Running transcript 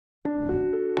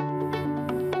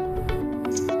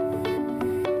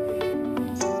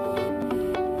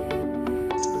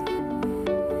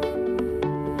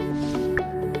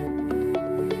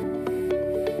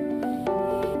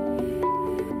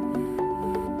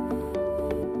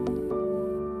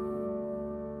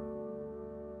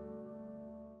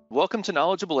welcome to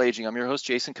Knowledgeable Aging. I'm your host,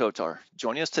 Jason Kotar.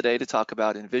 Joining us today to talk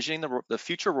about envisioning the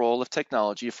future role of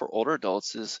technology for older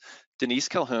adults is Denise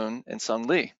Calhoun and Seung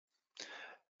Lee.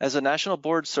 As a National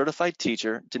Board Certified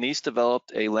Teacher, Denise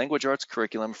developed a language arts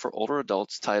curriculum for older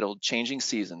adults titled Changing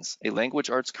Seasons, a language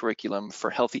arts curriculum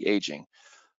for healthy aging.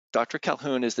 Dr.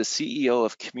 Calhoun is the CEO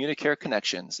of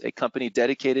Communicare-Connections, a company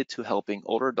dedicated to helping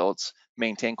older adults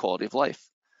maintain quality of life.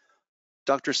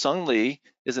 Dr. Seung Lee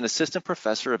is an assistant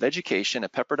professor of education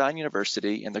at Pepperdine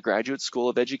University in the Graduate School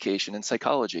of Education and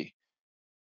Psychology.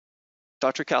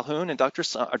 Dr. Calhoun and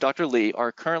Dr. Lee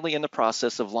are currently in the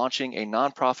process of launching a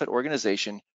nonprofit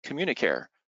organization, Communicare,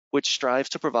 which strives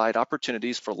to provide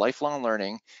opportunities for lifelong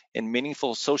learning and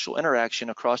meaningful social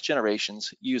interaction across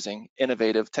generations using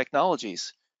innovative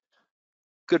technologies.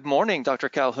 Good morning, Dr.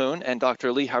 Calhoun and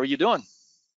Dr. Lee. How are you doing?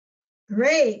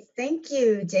 Great. Thank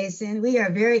you, Jason. We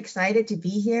are very excited to be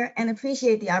here and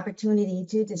appreciate the opportunity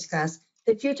to discuss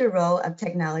the future role of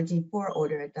technology for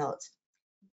older adults.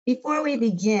 Before we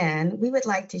begin, we would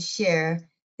like to share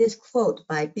this quote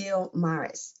by Bill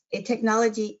Morris, a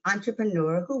technology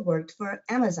entrepreneur who worked for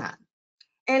Amazon.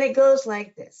 And it goes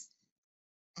like this: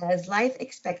 as life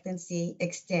expectancy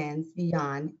extends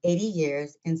beyond 80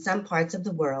 years in some parts of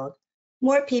the world,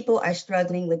 more people are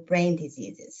struggling with brain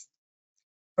diseases.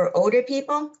 For older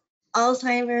people,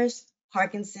 Alzheimer's,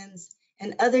 Parkinson's,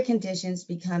 and other conditions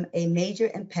become a major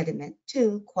impediment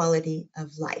to quality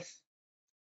of life.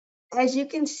 As you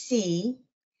can see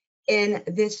in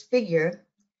this figure,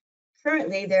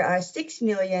 currently there are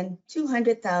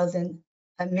 6,200,000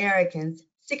 Americans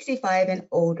 65 and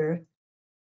over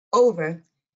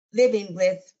living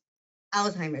with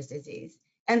Alzheimer's disease.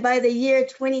 And by the year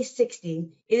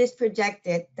 2060, it is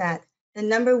projected that the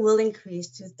number will increase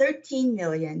to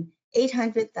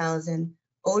 13,800,000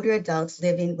 older adults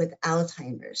living with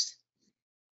Alzheimer's.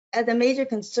 As a major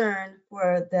concern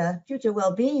for the future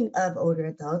well-being of older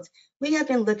adults, we have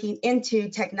been looking into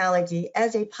technology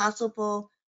as a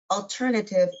possible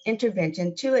alternative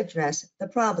intervention to address the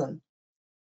problem.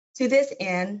 To this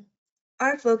end,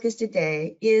 our focus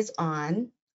today is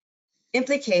on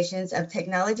implications of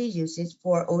technology usage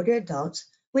for older adults,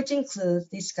 which includes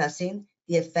discussing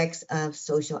the effects of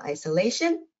social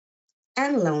isolation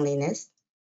and loneliness,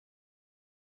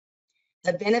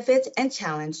 the benefits and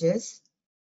challenges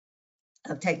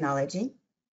of technology,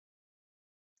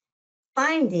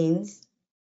 findings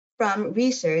from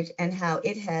research and how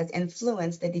it has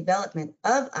influenced the development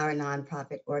of our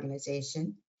nonprofit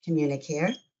organization,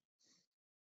 Communicare,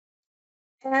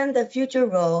 and the future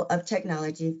role of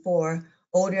technology for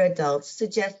older adults,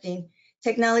 suggesting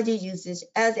technology usage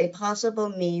as a possible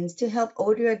means to help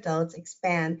older adults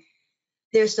expand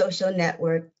their social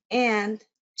network and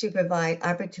to provide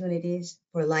opportunities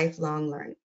for lifelong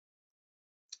learning.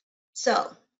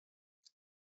 So,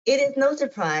 it is no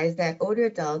surprise that older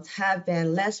adults have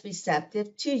been less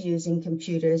receptive to using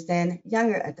computers than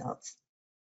younger adults.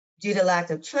 Due to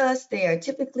lack of trust, they are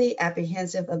typically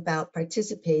apprehensive about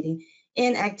participating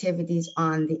in activities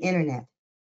on the internet.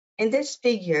 In this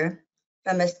figure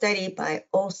from a study by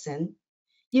Olson,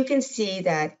 you can see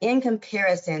that in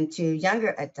comparison to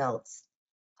younger adults,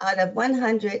 out of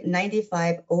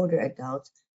 195 older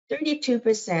adults,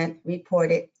 32%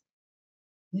 reported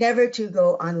never to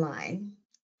go online,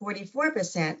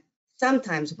 44%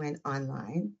 sometimes went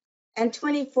online, and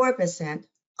 24%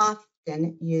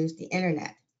 often used the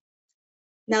internet.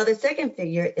 Now, the second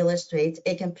figure illustrates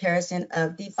a comparison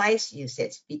of device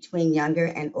usage between younger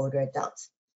and older adults.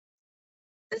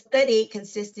 The study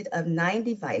consisted of 9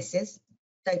 devices,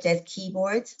 such as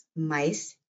keyboards,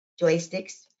 mice,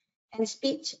 joysticks, and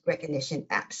speech recognition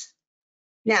apps.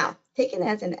 Now, taken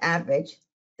as an average,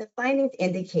 the findings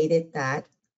indicated that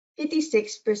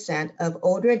 56% of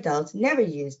older adults never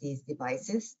used these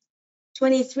devices,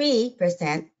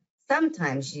 23%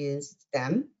 sometimes used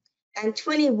them, and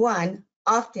 21%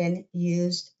 often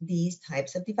used these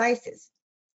types of devices.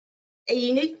 A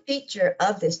unique feature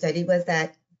of this study was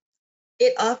that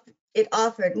it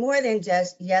offered more than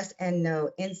just yes and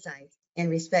no insights in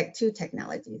respect to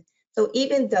technology. So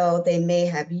even though they may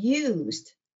have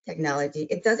used technology,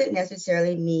 it doesn't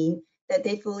necessarily mean that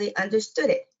they fully understood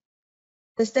it.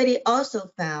 The study also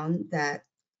found that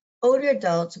older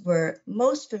adults were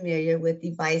most familiar with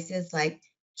devices like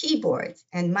keyboards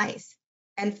and mice,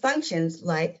 and functions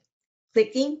like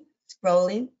clicking,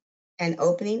 scrolling, and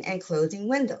opening and closing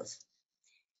windows.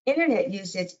 Internet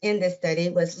usage in this study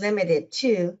was limited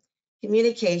to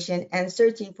communication and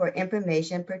searching for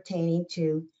information pertaining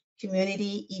to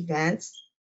community events,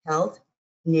 health,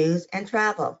 news, and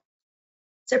travel.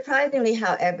 Surprisingly,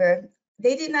 however,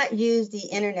 they did not use the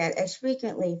internet as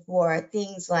frequently for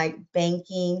things like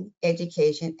banking,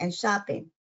 education, and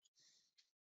shopping.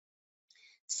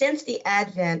 Since the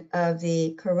advent of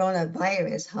the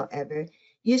coronavirus, however,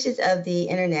 usage of the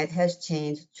internet has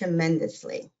changed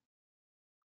tremendously.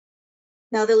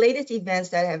 Now, the latest events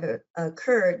that have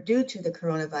occurred due to the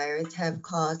coronavirus have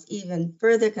caused even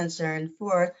further concern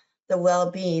for the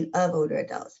well-being of older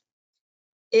adults.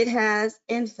 It has,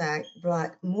 in fact,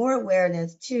 brought more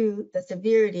awareness to the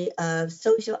severity of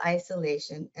social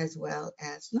isolation as well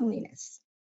as loneliness.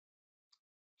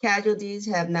 Casualties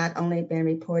have not only been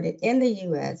reported in the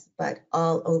US, but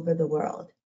all over the world.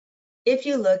 If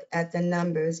you look at the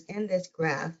numbers in this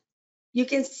graph, you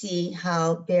can see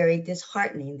how very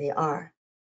disheartening they are.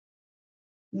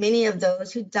 Many of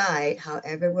those who died,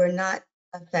 however, were not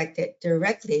affected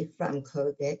directly from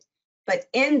COVID, but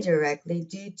indirectly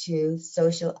due to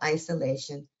social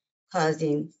isolation,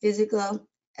 causing physical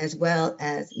as well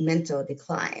as mental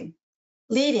decline,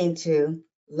 leading to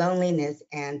loneliness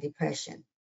and depression.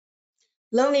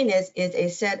 Loneliness is a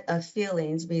set of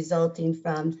feelings resulting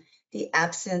from the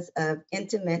absence of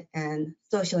intimate and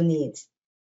social needs.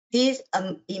 These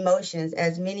emotions,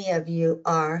 as many of you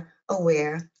are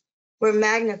aware, were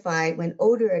magnified when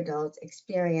older adults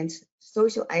experienced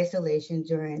social isolation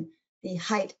during the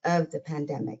height of the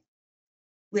pandemic,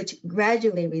 which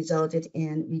gradually resulted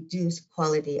in reduced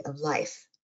quality of life.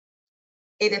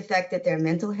 It affected their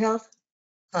mental health,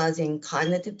 causing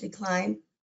cognitive decline,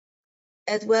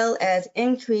 as well as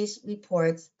increased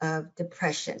reports of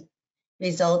depression,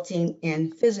 resulting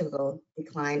in physical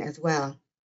decline as well.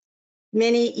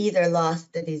 Many either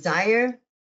lost the desire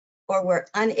or were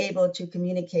unable to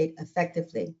communicate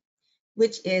effectively,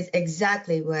 which is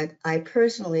exactly what I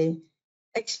personally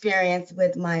experienced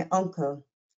with my uncle,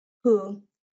 who,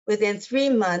 within 3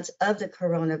 months of the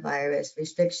coronavirus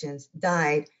restrictions,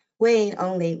 died weighing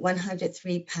only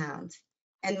 103 pounds.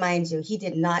 And mind you, he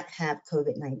did not have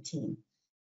COVID-19.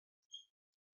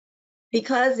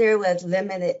 Because there was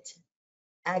limited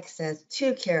access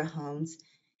to care homes,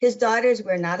 his daughters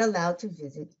were not allowed to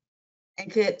visit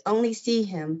and could only see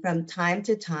him from time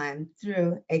to time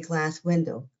through a glass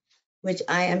window, which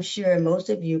I am sure most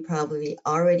of you probably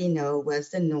already know was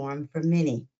the norm for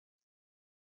many.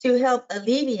 To help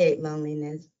alleviate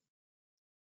loneliness,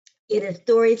 it is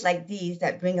stories like these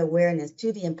that bring awareness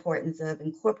to the importance of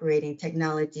incorporating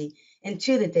technology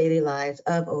into the daily lives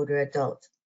of older adults.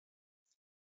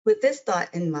 With this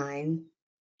thought in mind,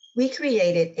 we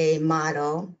created a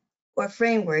model or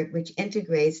framework which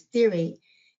integrates theory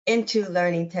into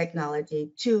learning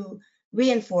technology to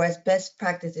reinforce best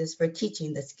practices for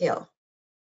teaching the skill.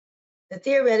 The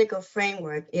theoretical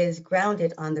framework is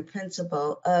grounded on the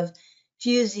principle of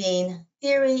fusing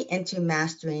theory into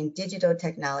mastering digital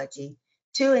technology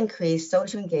to increase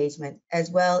social engagement as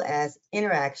well as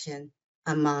interaction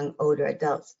among older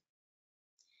adults.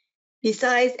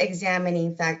 Besides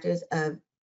examining factors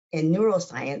in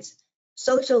neuroscience,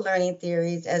 social learning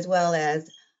theories as well as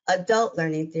adult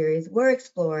learning theories were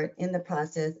explored in the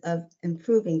process of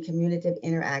improving communicative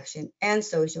interaction and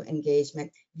social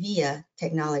engagement via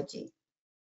technology.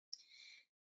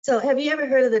 So have you ever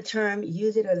heard of the term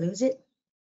use it or lose it?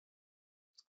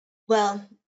 Well,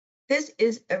 this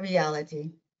is a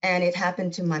reality, and it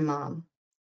happened to my mom.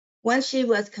 Once she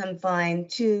was confined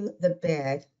to the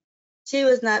bed, she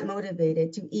was not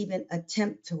motivated to even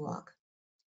attempt to walk,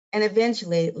 and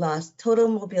eventually lost total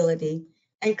mobility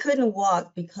and couldn't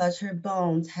walk because her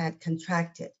bones had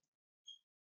contracted.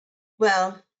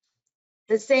 Well,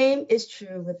 the same is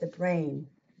true with the brain.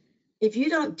 If you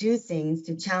don't do things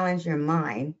to challenge your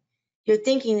mind, your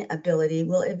thinking ability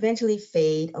will eventually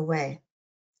fade away.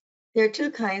 There are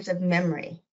two kinds of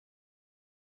memory,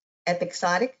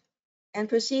 episodic and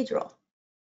procedural.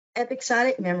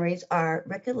 Episodic memories are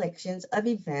recollections of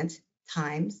events,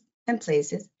 times, and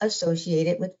places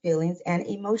associated with feelings and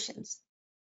emotions.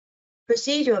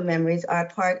 Procedural memories are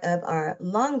part of our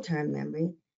long-term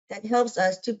memory that helps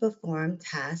us to perform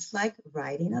tasks like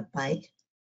riding a bike,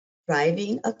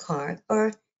 driving a car,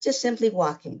 or just simply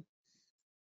walking.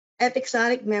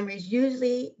 Episodic memories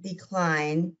usually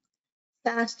decline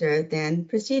faster than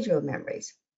procedural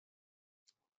memories.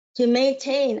 To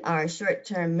maintain our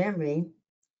short-term memory,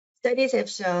 studies have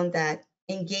shown that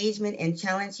engagement in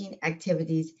challenging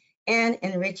activities and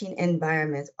enriching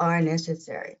environments are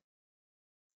necessary.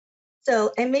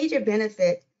 So a major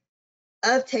benefit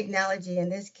of technology in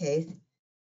this case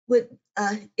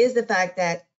is the fact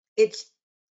that it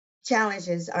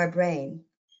challenges our brain,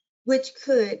 which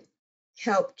could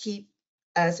help keep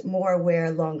us more aware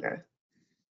longer.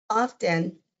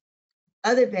 Often,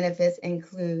 other benefits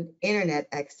include internet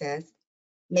access,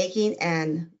 making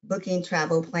and booking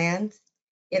travel plans.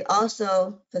 It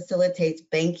also facilitates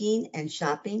banking and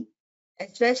shopping,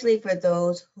 especially for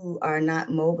those who are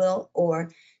not mobile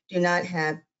or do not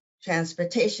have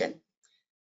transportation.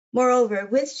 Moreover,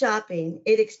 with shopping,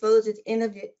 it exposes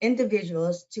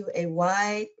individuals to a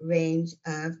wide range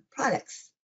of products.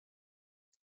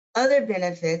 Other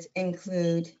benefits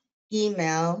include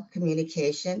email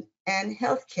communication and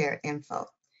healthcare info.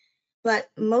 But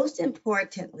most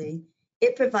importantly,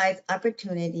 it provides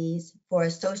opportunities for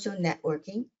social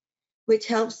networking, which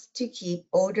helps to keep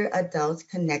older adults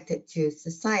connected to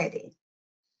society.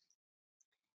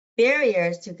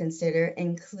 Barriers to consider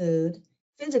include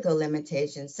physical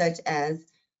limitations such as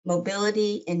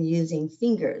mobility in using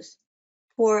fingers,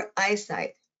 poor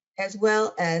eyesight, as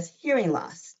well as hearing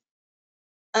loss.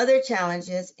 Other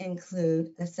challenges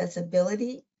include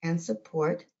accessibility and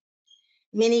support.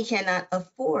 Many cannot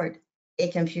afford a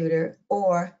computer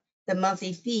or the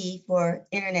monthly fee for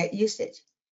internet usage.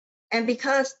 And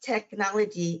because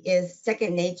technology is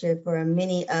second nature for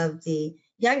many of the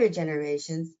younger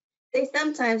generations, they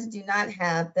sometimes do not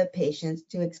have the patience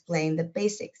to explain the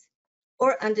basics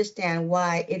or understand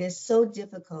why it is so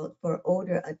difficult for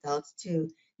older adults to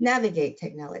navigate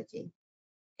technology.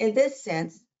 In this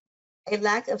sense, a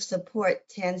lack of support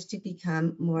tends to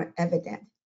become more evident.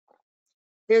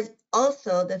 There's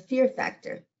also the fear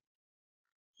factor.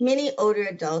 Many older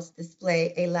adults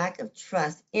display a lack of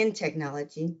trust in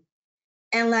technology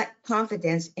and lack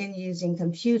confidence in using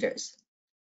computers.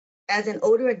 As an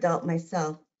older adult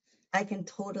myself, I can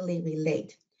totally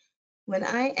relate. When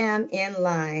I am in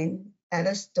line at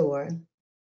a store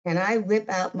and I whip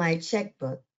out my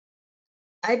checkbook,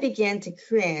 I begin to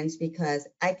cringe because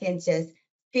I can just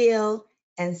feel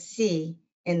and see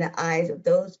in the eyes of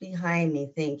those behind me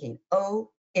thinking,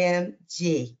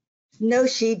 OMG, no,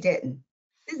 she didn't.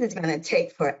 This is going to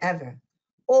take forever.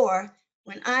 Or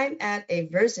when I'm at a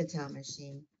versatile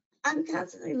machine, I'm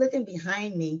constantly looking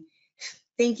behind me,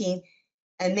 thinking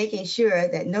and making sure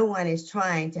that no one is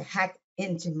trying to hack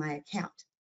into my account.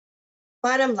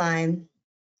 Bottom line,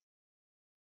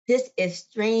 this is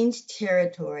strange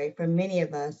territory for many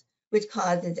of us, which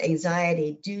causes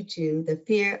anxiety due to the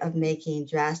fear of making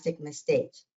drastic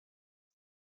mistakes,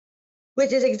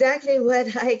 which is exactly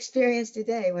what I experienced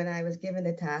today when I was given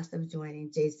the task of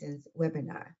joining Jason's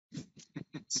webinar.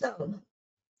 So,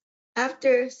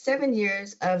 after 7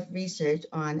 years of research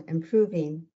on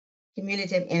improving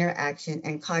communicative interaction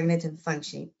and cognitive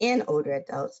functioning in older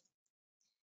adults,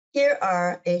 here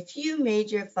are a few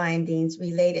major findings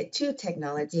related to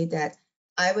technology that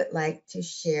I would like to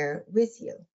share with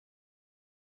you.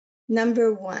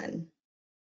 Number 1,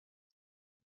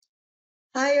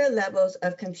 higher levels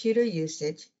of computer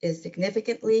usage is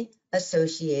significantly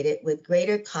associated with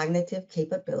greater cognitive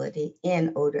capability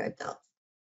in older adults.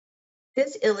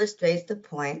 This illustrates the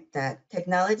point that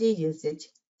technology usage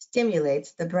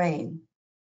stimulates the brain.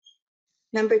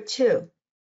 Number 2,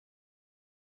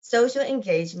 social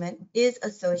engagement is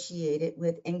associated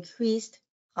with increased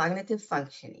cognitive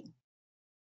functioning.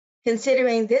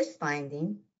 Considering this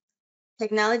finding,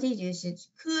 technology usage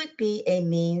could be a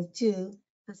means to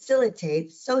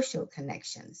facilitate social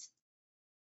connections.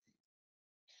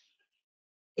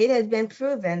 It has been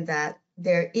proven that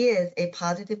there is a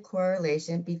positive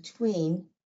correlation between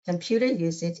computer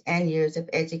usage and years of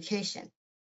education.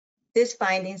 This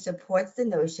finding supports the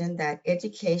notion that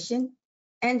education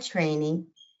and training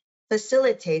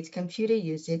facilitates computer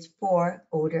usage for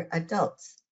older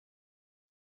adults.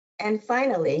 And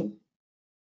finally,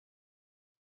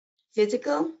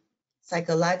 physical,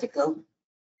 psychological,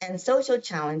 and social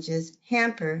challenges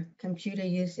hamper computer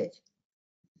usage.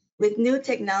 With new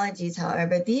technologies,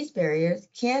 however, these barriers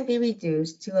can be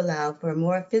reduced to allow for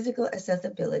more physical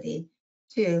accessibility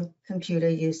to computer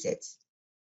usage.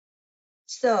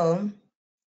 So,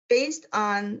 based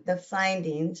on the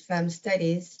findings from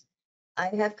studies I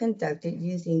have conducted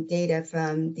using data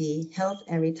from the Health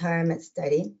and Retirement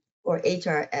Study, or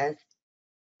HRS,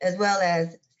 as well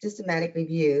as systematic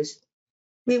reviews,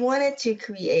 we wanted to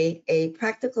create a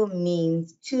practical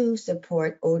means to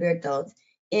support older adults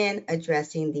in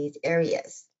addressing these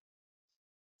areas.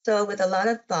 So with a lot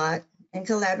of thought and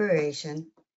collaboration,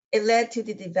 it led to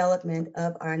the development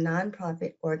of our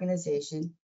nonprofit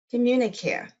organization,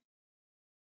 Communicare.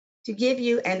 To give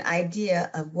you an idea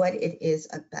of what it is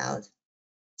about,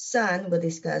 Seung will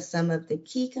discuss some of the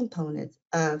key components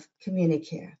of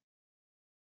Communicare.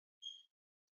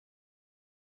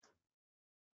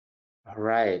 All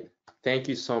right. Thank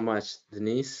you so much,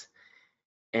 Denise.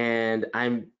 And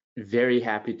I'm very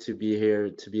happy to be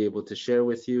here to be able to share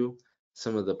with you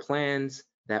some of the plans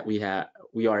that we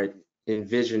are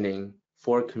envisioning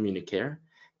for Communicare.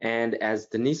 And as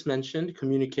Denise mentioned,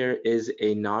 Communicare is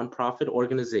a nonprofit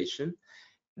organization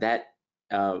that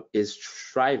is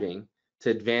striving to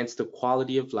advance the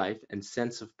quality of life and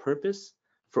sense of purpose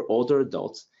for older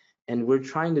adults. And we're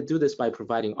trying to do this by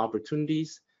providing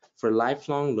opportunities for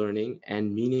lifelong learning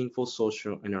and meaningful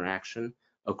social interaction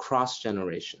across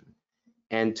generation,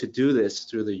 and to do this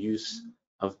through the use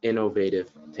of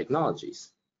innovative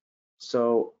technologies.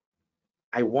 So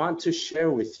I want to share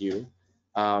with you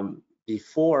the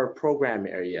 4 program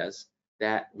areas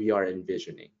that we are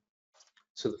envisioning.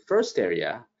 So the first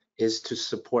area is to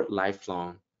support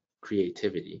lifelong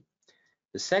creativity.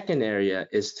 The second area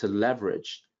is to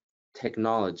leverage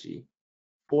technology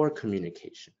for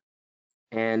communication.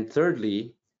 And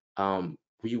thirdly,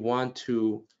 we want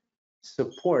to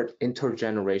support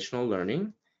intergenerational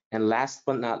learning. And last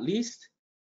but not least,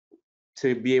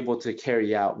 to be able to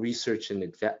carry out research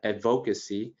and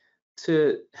advocacy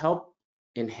to help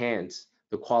enhance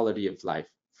the quality of life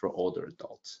for older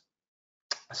adults.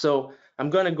 So I'm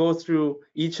going to go through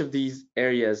each of these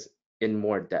areas in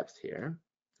more depth here.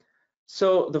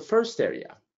 So the first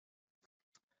area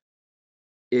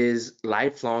is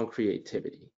lifelong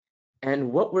creativity.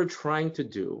 And what we're trying to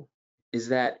do is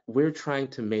that we're trying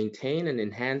to maintain and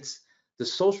enhance the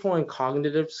social and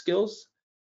cognitive skills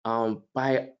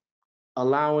by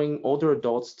allowing older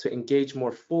adults to engage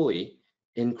more fully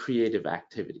in creative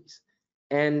activities.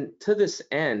 And to this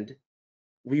end,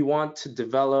 we want to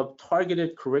develop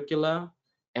targeted curricula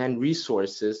and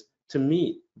resources to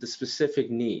meet the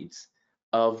specific needs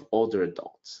of older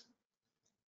adults.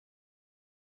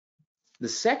 The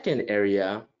second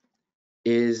area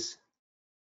is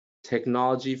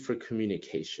technology for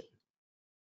communication.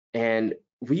 And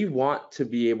we want to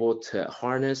be able to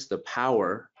harness the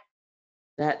power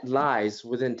that lies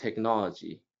within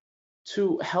technology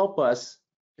to help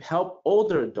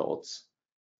older adults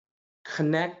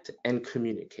connect and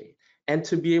communicate, and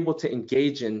to be able to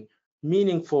engage in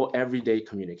meaningful everyday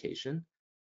communication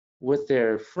with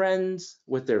their friends,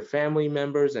 with their family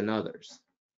members, and others.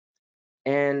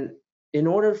 And in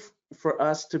order for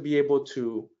us to be able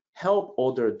to help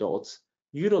older adults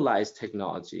utilize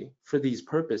technology for these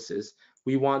purposes,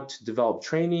 we want to develop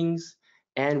trainings,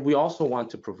 and we also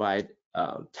want to provide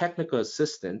technical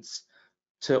assistance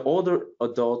to older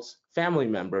adults, family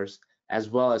members, as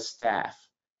well as staff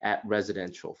at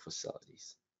residential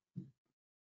facilities.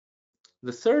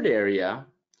 The third area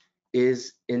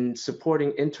is in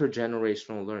supporting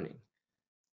intergenerational learning.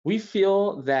 We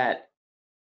feel that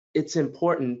it's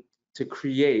important to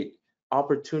create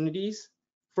opportunities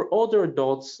for older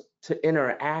adults to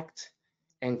interact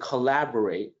and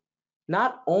collaborate,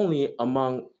 not only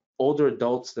among older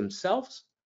adults themselves,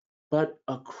 but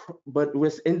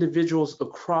with individuals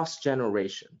across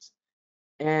generations.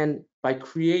 And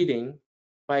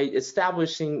by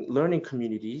establishing learning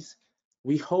communities,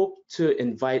 we hope to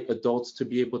invite adults to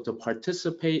be able to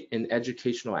participate in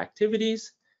educational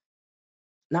activities,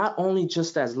 not only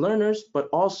just as learners, but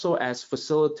also as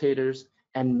facilitators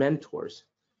and mentors,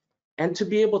 and to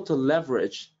be able to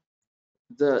leverage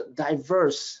the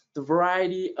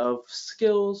variety of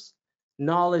skills,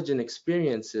 knowledge, and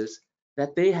experiences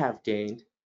that they have gained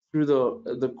through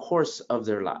the course of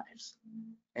their lives.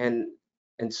 And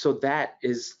so that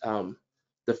is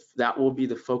that will be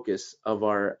the focus of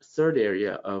our third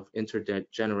area of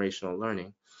intergenerational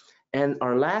learning. And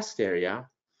our last area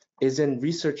is in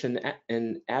research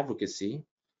and advocacy,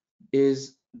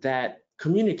 is that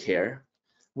Communicare,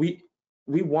 we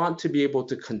want to be able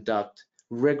to conduct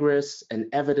rigorous and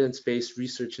evidence-based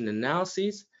research and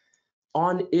analyses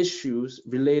on issues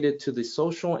related to the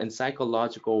social and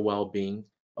psychological well-being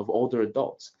of older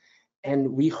adults.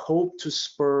 And we hope to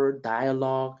spur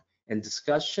dialogue and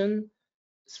discussion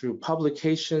through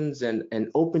publications and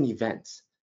open events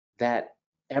that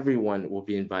everyone will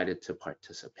be invited to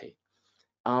participate.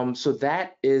 So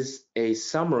that is a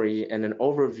summary and an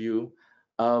overview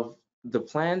of the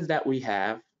plans that we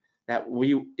have,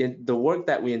 the work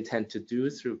that we intend to do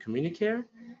through Communicare.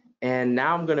 And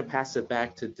now I'm going to pass it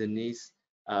back to Denise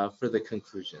for the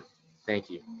conclusion. Thank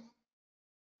you.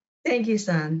 Thank you,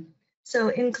 Seung. So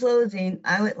in closing,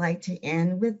 I would like to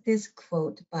end with this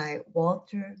quote by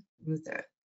Walter Reuther,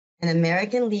 an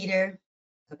American leader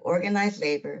of organized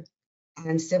labor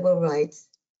and civil rights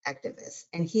activist.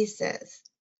 And he says,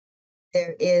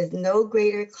 "There is no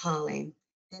greater calling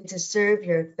than to serve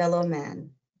your fellow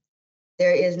man.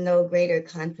 There is no greater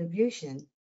contribution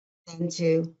than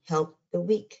to help the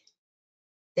weak.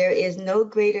 There is no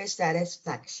greater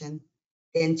satisfaction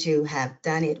than to have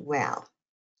done it well.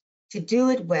 To do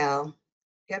it well,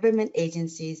 government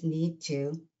agencies need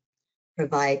to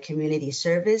provide community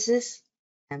services,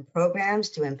 and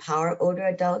programs to empower older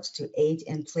adults to age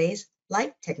in place,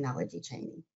 like technology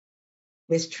training.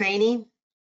 With training,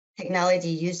 technology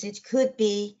usage could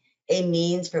be a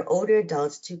means for older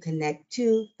adults to connect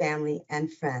to family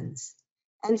and friends.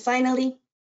 And finally,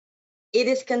 it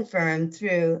is confirmed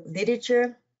through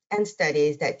literature and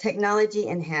studies that technology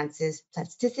enhances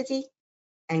plasticity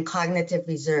and cognitive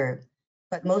reserve.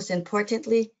 But most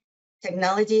importantly,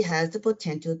 technology has the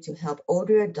potential to help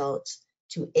older adults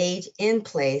to age in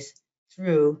place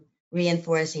through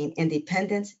reinforcing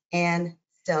independence and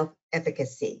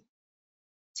self-efficacy.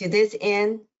 To this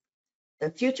end, the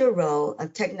future role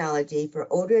of technology for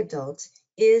older adults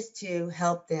is to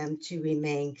help them to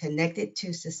remain connected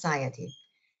to society,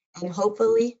 and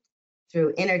hopefully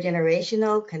through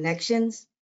intergenerational connections,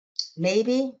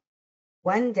 maybe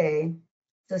one day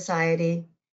society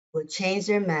will change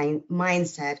their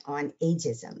mindset on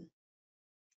ageism.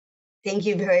 Thank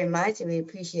you very much, and we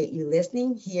appreciate you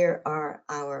listening. Here are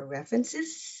our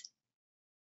references.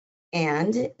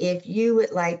 And if you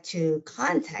would like to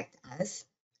contact us,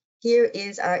 here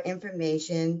is our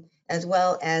information, as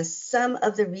well as some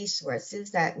of the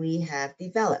resources that we have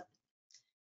developed.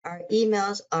 Our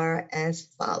emails are as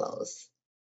follows: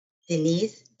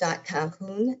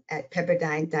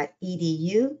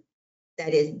 denise.calhoun@pepperdine.edu.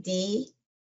 That is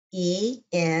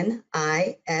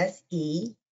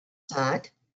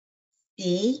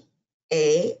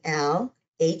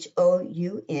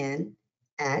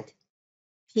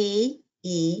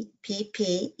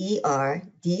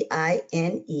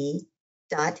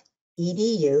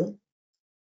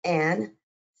and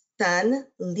Seung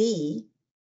Lee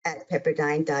at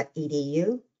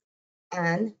pepperdine.edu,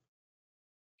 and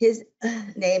his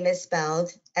name is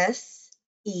spelled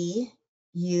SEUNG.LEE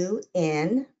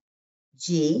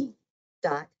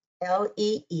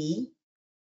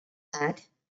at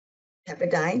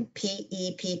Pepperdine,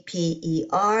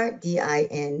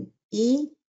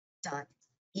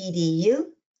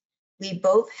 PEPPERDINE.edu. We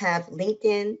both have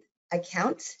LinkedIn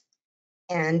accounts,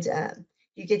 and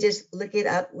you can just look it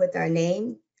up with our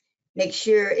name. Make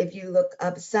sure if you look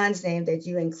up Sun's name that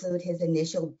you include his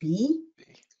initial B.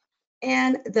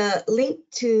 And the link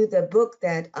to the book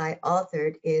that I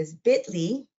authored is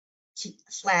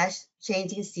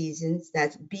bit.ly/changing seasons.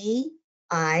 That's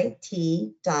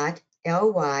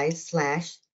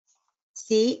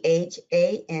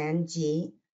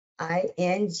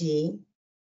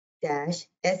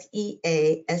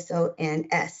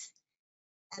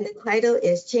And the title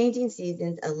is Changing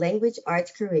Seasons, a Language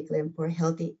Arts Curriculum for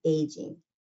Healthy Aging.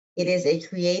 It is a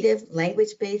creative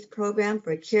language-based program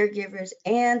for caregivers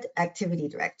and activity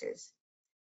directors.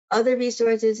 Other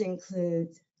resources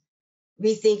include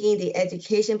Rethinking the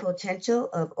Education Potential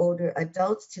of Older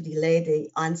Adults to Delay the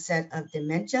Onset of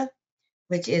Dementia,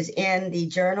 which is in the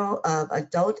Journal of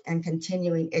Adult and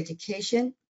Continuing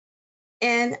Education.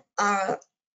 And our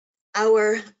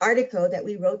article that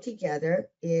we wrote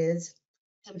together is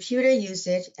Computer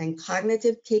Usage and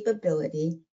Cognitive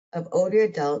Capability of Older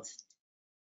Adults,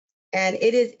 and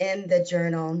it is in the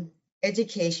journal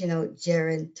Educational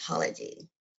Gerontology.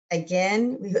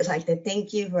 Again, we would like to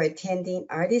thank you for attending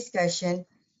our discussion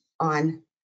on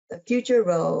the future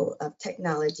role of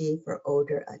technology for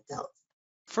older adults.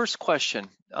 First question,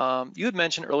 you had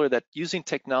mentioned earlier that using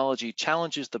technology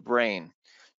challenges the brain.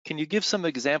 Can you give some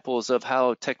examples of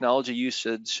how technology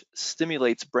usage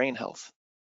stimulates brain health?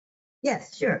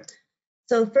 Yes, sure.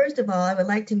 So first of all, I would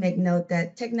like to make note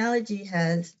that technology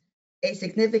has a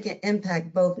significant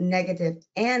impact, both negative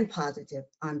and positive,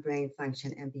 on brain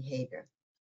function and behavior.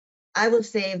 I will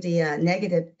save the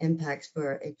negative impacts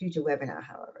for a future webinar,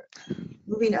 however.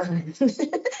 Moving on.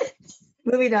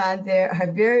 Moving on, there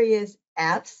are various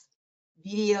apps,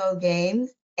 video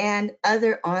games, and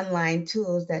other online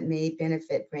tools that may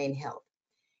benefit brain health.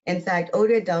 In fact,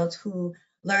 older adults who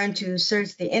learn to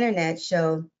search the internet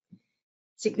show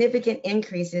significant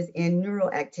increases in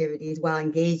neural activities while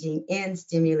engaging in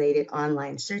stimulated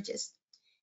online searches.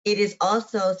 It is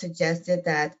also suggested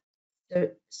that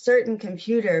certain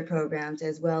computer programs,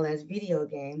 as well as video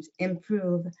games,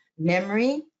 improve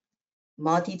memory,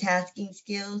 multitasking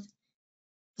skills,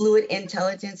 fluid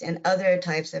intelligence, and other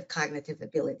types of cognitive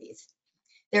abilities.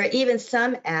 There are even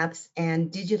some apps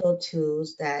and digital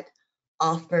tools that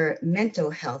offer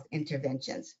mental health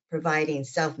interventions, providing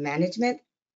self-management,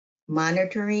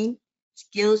 monitoring,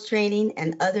 skills training,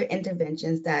 and other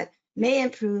interventions that may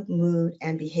improve mood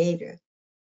and behavior.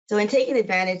 So in taking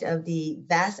advantage of the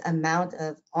vast amount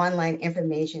of online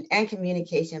information and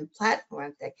communication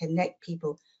platforms that connect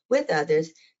people with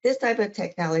others, this type of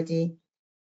technology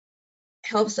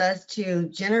helps us to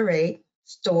generate,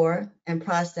 store, and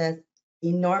process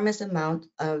enormous amount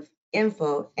of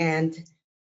info and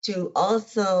to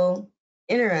also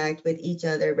interact with each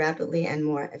other rapidly and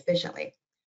more efficiently.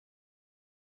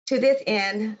 To this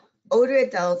end, older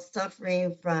adults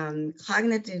suffering from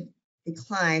cognitive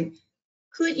decline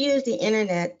could use the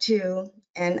internet to,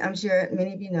 and I'm sure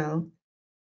many of you know,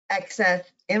 access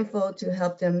info to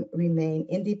help them remain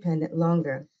independent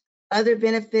longer. Other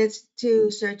benefits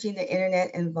to searching the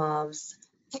internet involves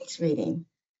text reading,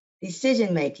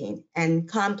 decision making, and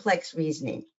complex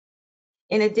reasoning.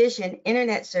 In addition,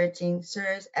 internet searching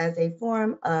serves as a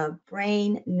form of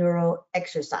brain neural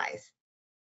exercise.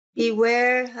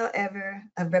 Beware, however,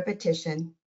 of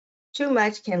repetition. Too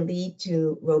much can lead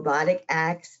to robotic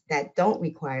acts that don't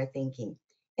require thinking.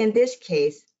 In this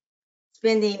case,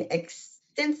 spending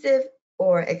extensive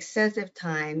or excessive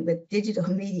time with digital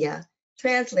media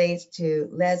translates to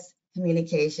less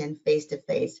communication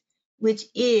face-to-face, which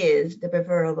is the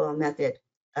preferable method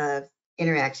of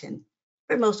interaction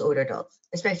for most older adults,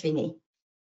 especially me.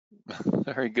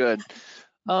 Very good.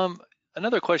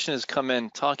 Another question has come in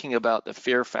talking about the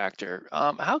fear factor.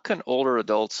 How can older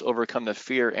adults overcome the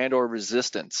fear and or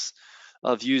resistance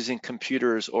of using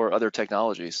computers or other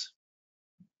technologies?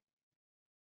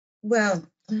 Well,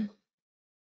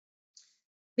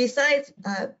 besides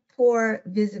poor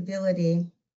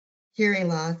visibility, hearing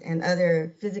loss, and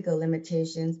other physical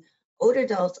limitations, older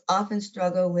adults often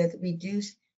struggle with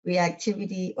reduced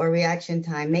reactivity or reaction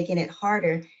time, making it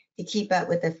harder to keep up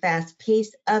with the fast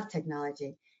pace of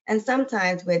technology. And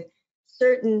sometimes with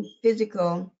certain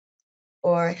physical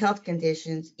or health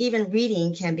conditions, even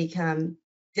reading can become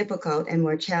difficult and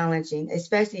more challenging,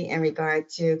 especially in regard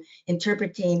to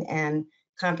interpreting and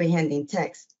comprehending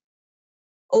text.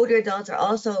 Older adults are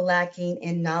also lacking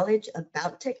in knowledge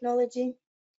about technology,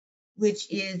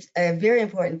 which is a very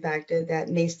important factor that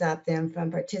may stop them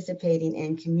from participating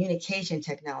in communication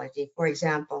technology. For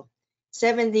example,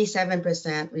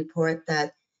 77% report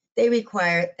that they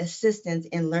require assistance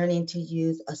in learning to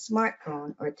use a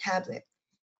smartphone or tablet.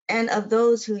 And of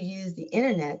those who use the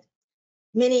internet,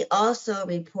 many also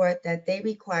report that they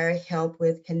require help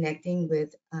with connecting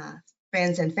with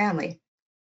friends and family.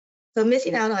 So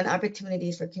missing out on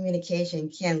opportunities for communication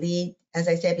can lead, as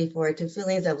I said before, to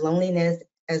feelings of loneliness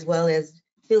as well as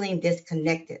feeling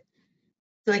disconnected.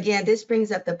 So again, this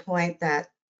brings up the point that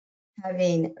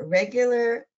having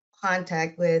regular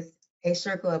contact with a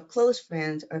circle of close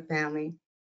friends or family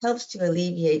helps to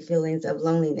alleviate feelings of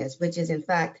loneliness, which is in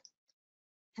fact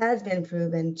has been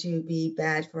proven to be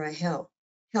bad for our health.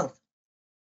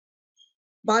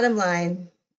 Bottom line,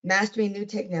 mastering new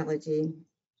technology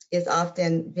is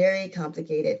often very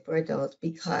complicated for adults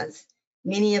because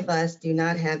many of us do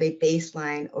not have a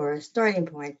baseline or a starting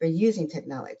point for using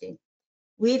technology.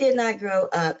 We did not grow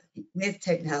up with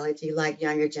technology like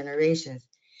younger generations.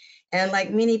 And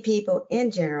like many people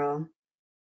in general,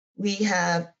 we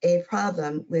have a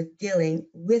problem with dealing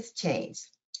with change.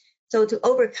 So to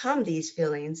overcome these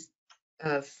feelings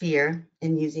of fear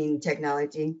in using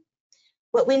technology,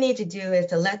 what we need to do is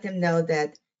to let them know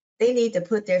that they need to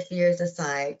put their fears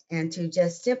aside and to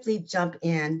just simply jump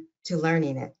in to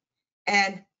learning it.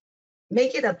 And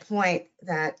make it a point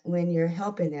that when you're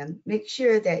helping them, make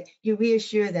sure that you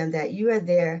reassure them that you are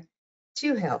there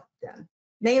to help them.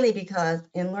 Mainly because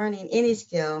in learning any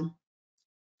skill,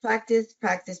 practice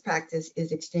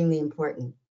is extremely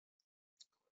important.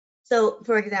 So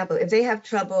for example, if they have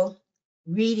trouble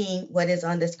reading what is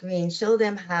on the screen, show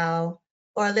them how,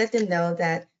 or let them know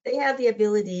that they have the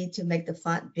ability to make the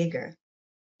font bigger.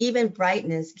 Even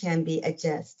brightness can be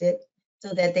adjusted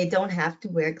so that they don't have to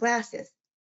wear glasses.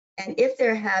 And if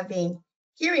they're having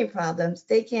hearing problems,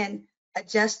 they can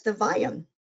adjust the volume.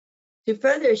 To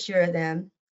further assure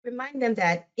them, remind them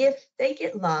that if they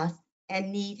get lost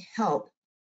and need help,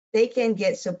 they can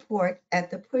get support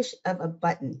at the push of a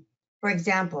button. For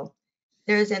example,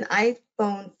 there's an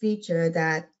iPhone feature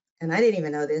that, and I didn't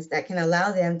even know this, that can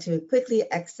allow them to quickly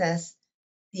access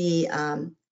the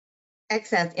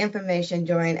information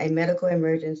during a medical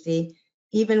emergency,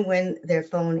 even when their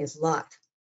phone is locked.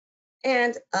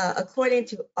 And according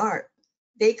to ARC,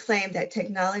 they claim that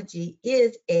technology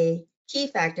is a key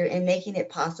factor in making it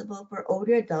possible for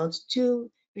older adults to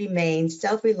remain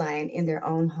self-reliant in their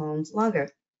own homes longer,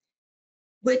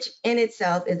 which in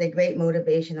itself is a great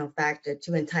motivational factor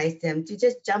to entice them to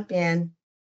just jump in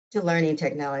to learning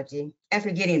technology and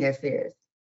forgetting their fears.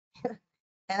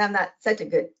 And I'm not such a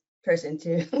good person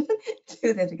to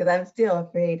do this because I'm still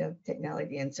afraid of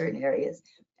technology in certain areas,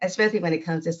 especially when it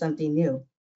comes to something new.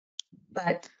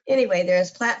 But anyway,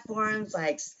 there's platforms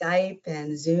like Skype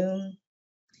and Zoom,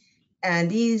 and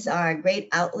these are great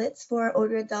outlets for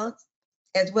older adults.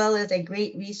 as well as a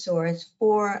great resource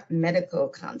for medical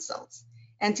consults.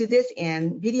 And to this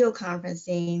end, video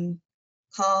conferencing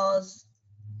calls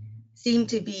seem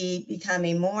to be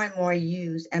becoming more and more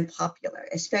used and popular,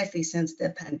 especially since the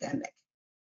pandemic.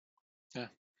 Yeah,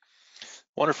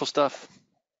 wonderful stuff.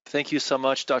 Thank you so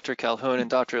much, Dr. Calhoun and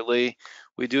Dr. Lee.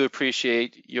 We do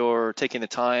appreciate your taking the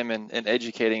time and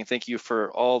educating. Thank you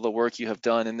for all the work you have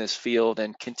done in this field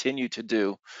and continue to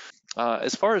do.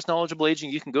 As far as Knowledgeable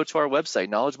Aging, you can go to our website,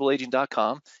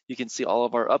 knowledgeableaging.com. You can see all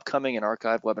of our upcoming and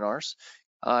archived webinars.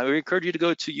 We encourage you to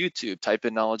go to YouTube, type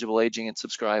in Knowledgeable Aging and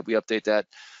subscribe. We update that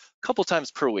a couple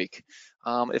times per week.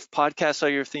 If podcasts are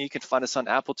your thing, you can find us on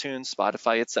Apple Tunes,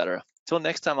 Spotify, etc. Till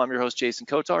next time, I'm your host, Jason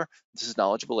Kotar. This is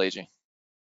Knowledgeable Aging.